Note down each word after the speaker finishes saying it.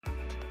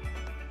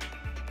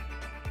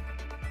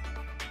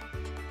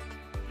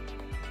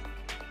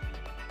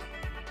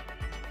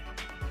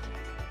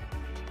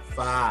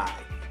5,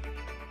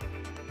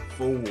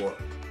 4,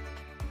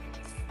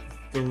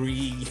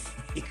 3,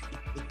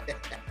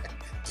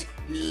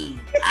 2,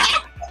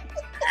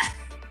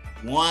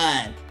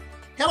 1.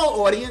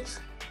 Hello, audience.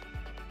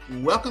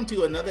 Welcome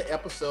to another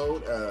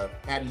episode of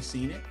Have You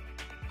Seen It?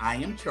 I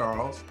am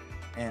Charles,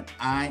 and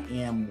I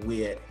am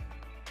with,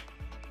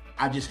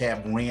 I just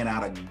have ran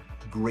out of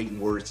great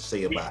words to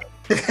say about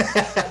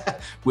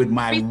it. With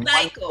my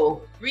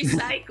recycle.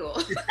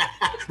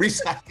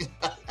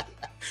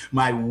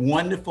 My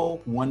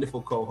wonderful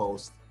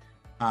co-host,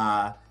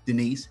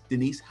 Denise.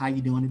 Denise, how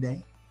you doing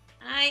today?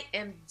 I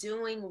am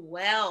doing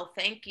well,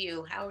 thank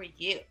you. How are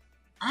you?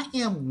 I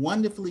am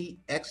wonderfully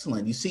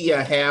excellent. You see,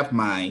 I have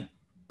my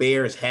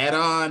Bears hat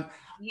on.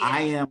 Yeah.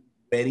 I am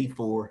ready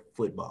for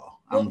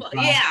football.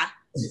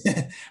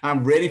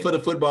 I'm ready for the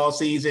football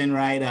season,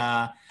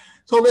 right?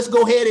 So let's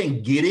go ahead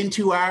and get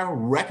into our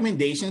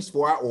recommendations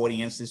for our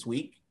audience this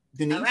week.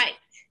 Denise, all right.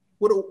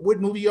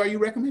 What movie are you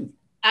recommending?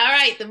 All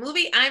right, the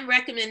movie I'm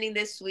recommending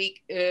this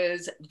week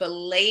is The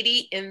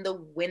Lady in the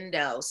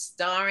Window,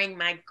 starring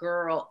my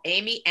girl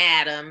Amy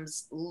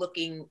Adams,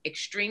 looking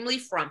extremely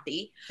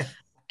frumpy,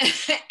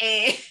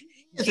 and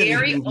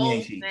Gary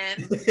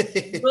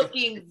Oldman,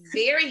 looking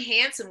very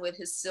handsome with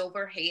his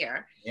silver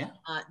hair.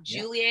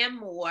 Julianne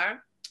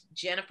Moore,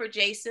 Jennifer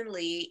Jason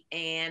Leigh,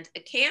 and a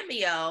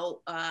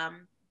cameo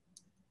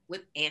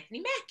with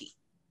Anthony Mackie.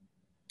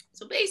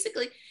 So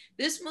basically,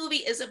 this movie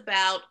is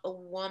about a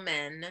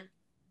woman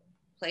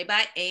played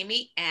by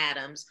Amy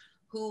Adams,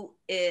 who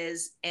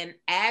is an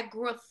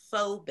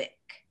agoraphobic,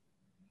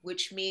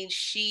 which means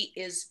she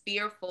is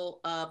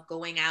fearful of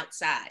going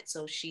outside.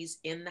 So she's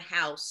in the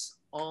house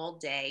all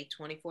day,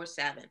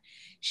 24/7.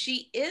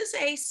 She is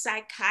a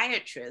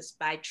psychiatrist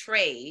by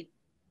trade,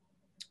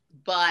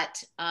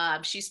 but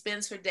she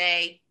spends her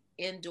day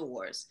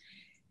indoors.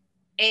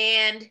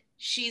 And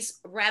she's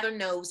rather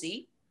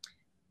nosy.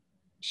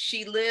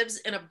 She lives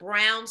in a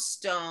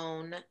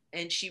brownstone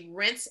and she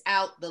rents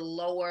out the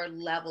lower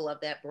level of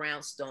that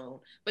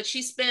brownstone, but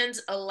she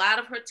spends a lot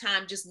of her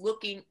time just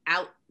looking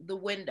out the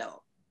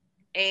window.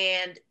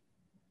 And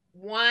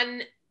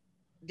one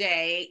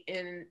day,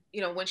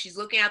 when she's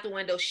looking out the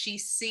window, she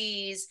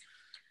sees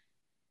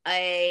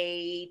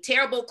a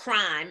terrible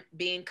crime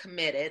being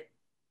committed,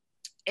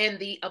 and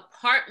the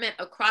apartment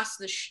across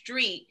the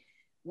street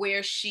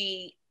where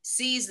she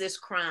sees this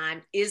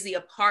crime is the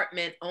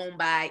apartment owned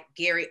by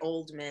Gary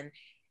Oldman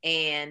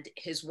and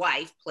his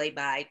wife, played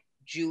by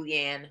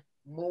Julianne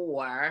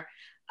Moore,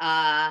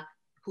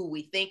 who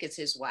we think is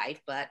his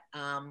wife, but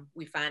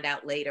we find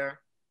out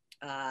later,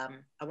 I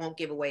won't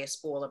give away a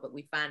spoiler, but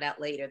we find out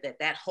later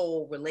that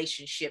whole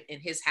relationship in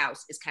his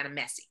house is kind of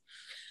messy.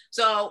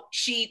 So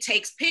she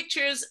takes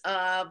pictures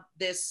of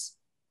this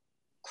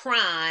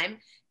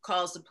crime,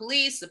 calls the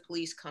police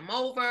come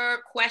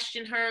over,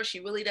 question her. She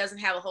really doesn't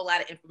have a whole lot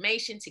of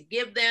information to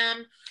give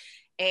them.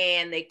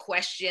 And they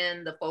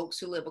question the folks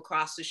who live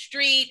across the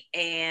street.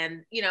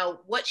 And,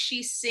 what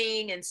she's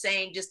seeing and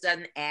saying just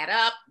doesn't add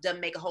up, doesn't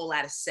make a whole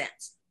lot of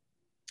sense.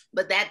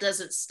 But that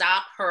doesn't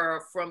stop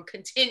her from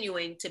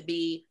continuing to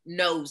be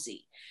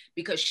nosy,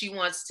 because she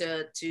wants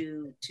to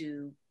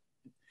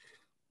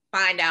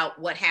find out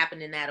what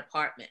happened in that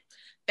apartment.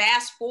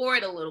 Fast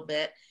forward a little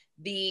bit.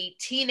 The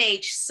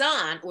teenage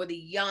son, or the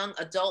young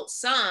adult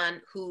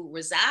son who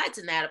resides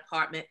in that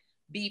apartment,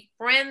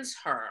 befriends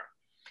her.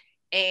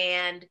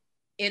 And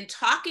in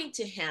talking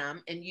to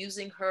him and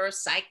using her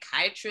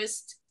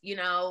psychiatrist,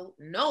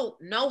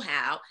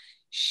 know-how,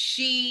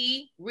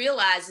 she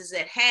realizes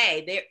that,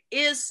 hey, there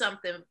is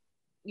something,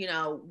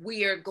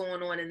 weird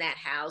going on in that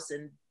house.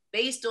 And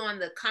based on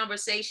the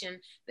conversation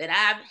that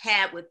I've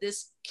had with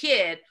this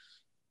kid,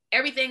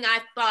 everything I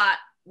thought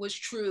was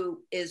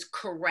true is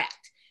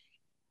correct.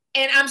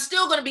 And I'm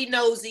still going to be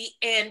nosy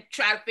and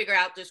try to figure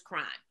out this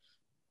crime.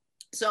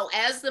 So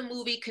as the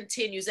movie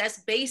continues, that's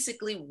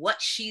basically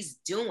what she's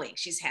doing.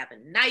 She's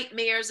having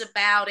nightmares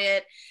about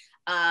it.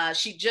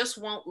 She just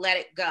won't let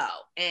it go.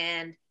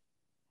 And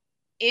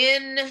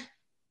in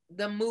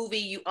the movie,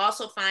 you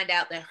also find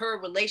out that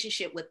her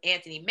relationship with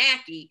Anthony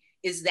Mackie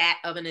is that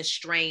of an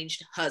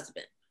estranged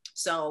husband.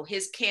 So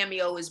his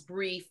cameo is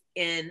brief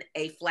in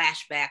a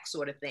flashback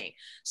sort of thing.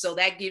 So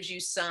that gives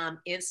you some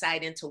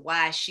insight into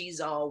why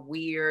she's all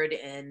weird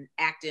and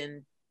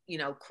acting,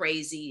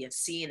 crazy and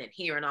seeing and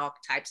hearing all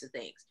types of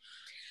things.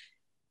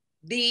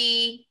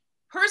 The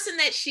person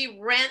that she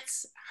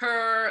rents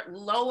her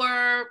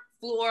lower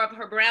floor of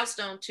her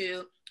brownstone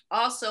to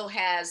also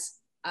has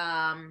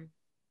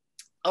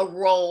a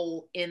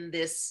role in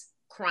this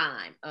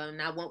crime.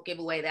 And I won't give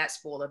away that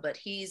spoiler, but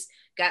he's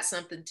got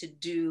something to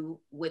do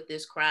with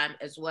this crime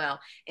as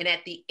well. And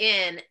at the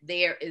end,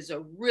 there is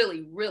a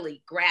really,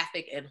 really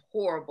graphic and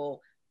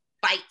horrible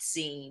fight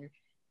scene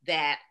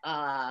that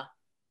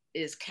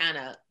is kind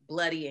of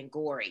bloody and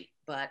gory.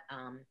 But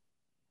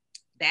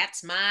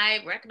that's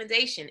my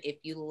recommendation. If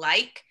you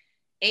like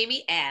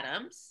Amy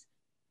Adams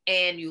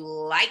and you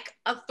like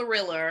a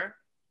thriller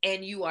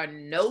and you are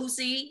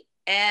nosy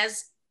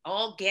as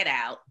all get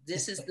out,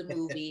 this is the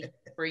movie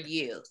for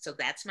you. So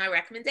that's my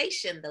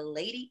recommendation, The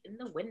Lady in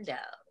the Window.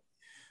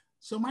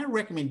 So my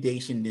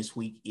recommendation this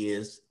week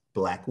is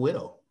Black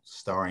Widow,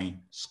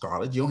 starring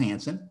Scarlett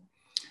Johansson,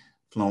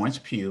 Florence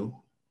Pugh,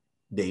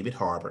 David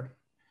Harbour,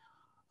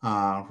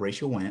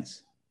 Rachel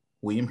Weisz,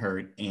 William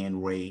Hurt,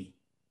 and Ray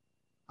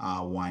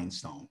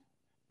Winstone.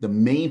 The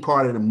main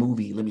part of the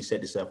movie, let me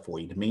set this up for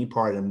you. The main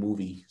part of the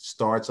movie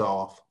starts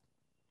off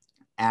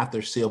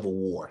after Civil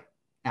War,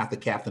 after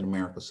Captain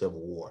America Civil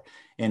War.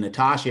 And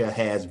Natasha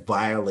has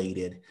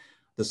violated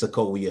the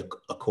Sokovia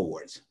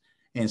Accords.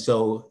 And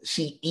so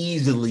she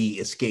easily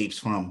escapes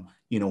from,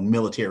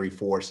 military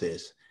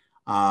forces.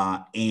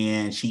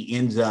 And she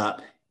ends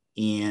up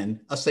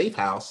in a safe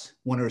house,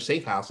 one of her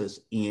safe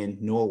houses in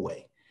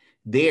Norway.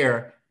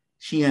 There,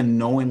 she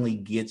unknowingly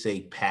gets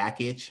a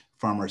package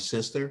from her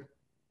sister,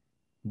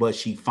 but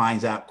she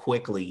finds out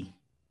quickly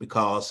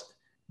because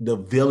the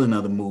villain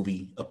of the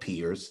movie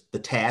appears, the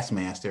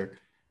Taskmaster,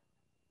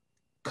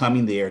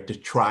 coming there to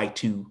try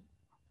to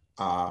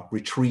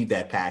retrieve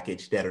that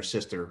package that her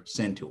sister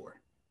sent to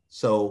her.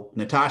 So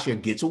Natasha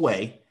gets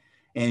away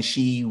and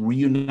she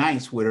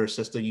reunites with her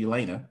sister,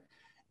 Yelena.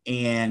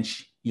 And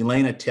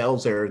Yelena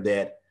tells her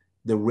that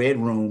the Red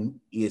Room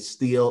is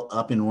still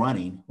up and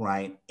running,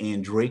 right?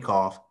 And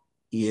Dreykov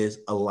is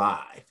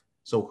alive.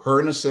 So her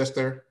and her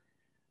sister,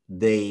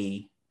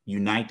 they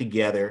unite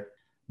together.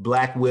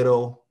 Black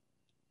Widow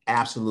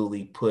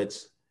absolutely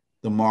puts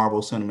the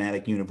Marvel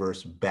Cinematic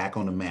Universe back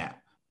on the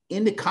map.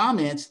 In the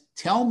comments,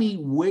 tell me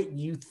what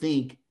you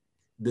think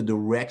the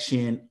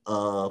direction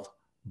of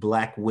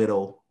Black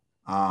Widow,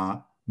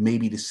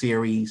 maybe the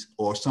series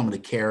or some of the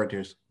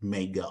characters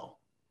may go.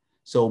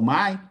 So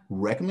my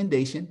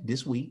recommendation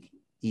this week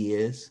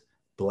is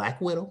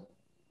Black Widow,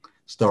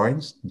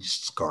 starring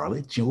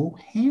Scarlett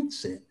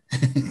Johansson.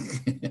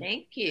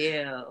 Thank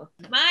you.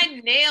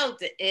 My nailed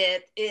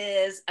it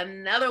is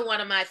another one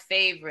of my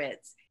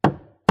favorites.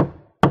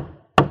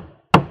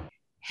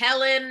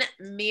 Helen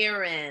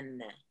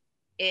Mirren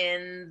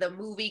in the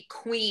movie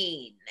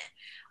Queen.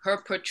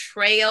 Her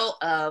portrayal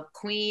of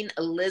Queen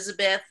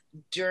Elizabeth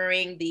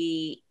during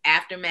the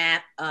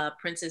aftermath of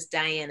Princess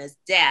Diana's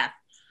death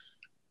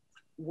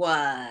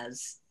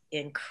was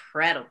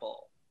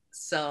incredible.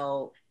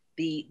 So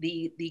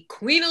the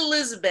Queen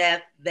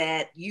Elizabeth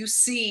that you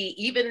see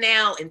even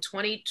now in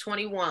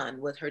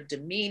 2021 with her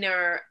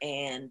demeanor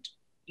and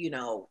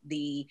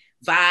the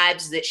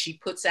vibes that she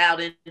puts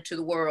out into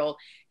the world,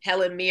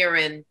 Helen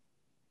Mirren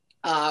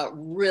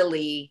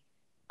really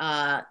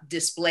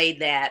displayed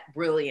that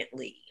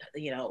brilliantly.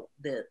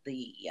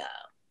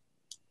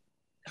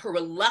 Her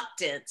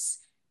reluctance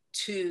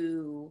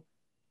to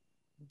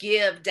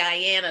give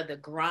Diana the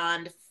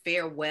grand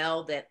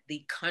farewell that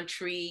the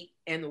country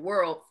and the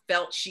world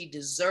felt she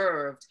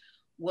deserved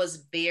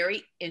was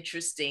very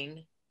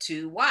interesting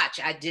to watch.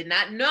 I did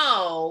not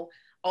know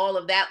all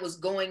of that was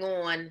going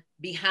on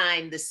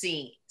behind the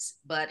scenes,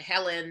 but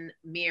Helen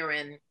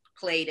Mirren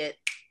played it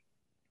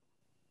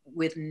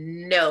with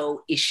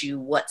no issue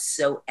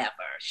whatsoever.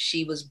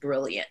 She was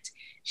brilliant.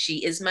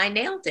 She is my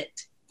nailed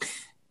it.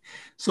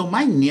 So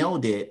my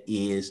nailed it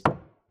is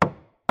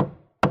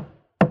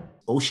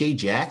O'Shea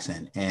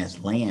Jackson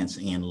as Lance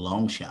in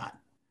Long Shot.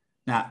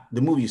 Now,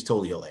 the movie is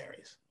totally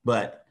hilarious,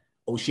 but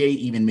O'Shea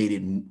even made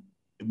it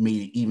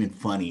even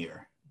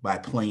funnier by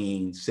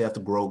playing Seth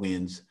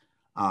Rogen's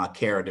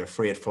character,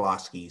 Fred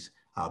Flosky's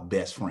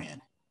best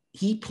friend.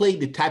 He played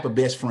the type of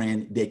best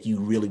friend that you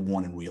really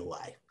want in real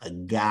life. A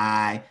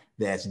guy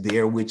that's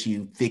there with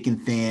you thick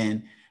and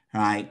thin,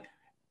 right?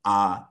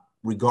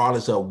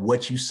 Regardless of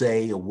what you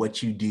say or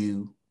what you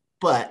do,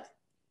 but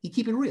he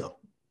keep it real.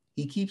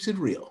 He keeps it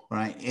real,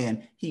 right?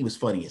 And he was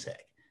funny as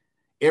heck.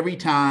 Every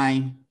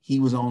time he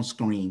was on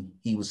screen,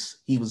 he was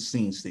a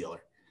scene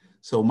stealer.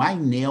 So my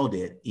nailed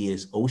it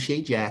is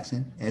O'Shea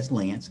Jackson as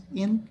Lance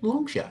in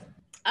Long Shot.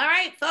 All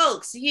right,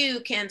 folks, you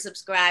can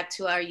subscribe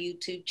to our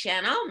YouTube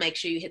channel. Make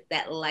sure you hit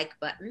that like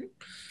button.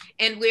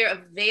 And we're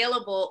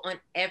available on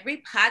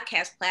every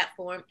podcast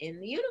platform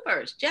in the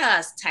universe.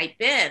 Just type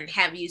in,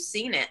 "Have you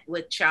seen it?"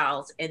 with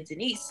Charles and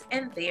Denise,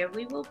 and there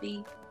we will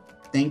be.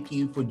 Thank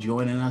you for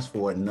joining us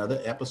for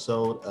another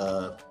episode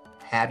of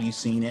Have You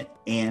Seen It?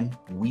 And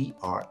we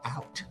are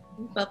out.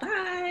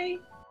 Bye-bye.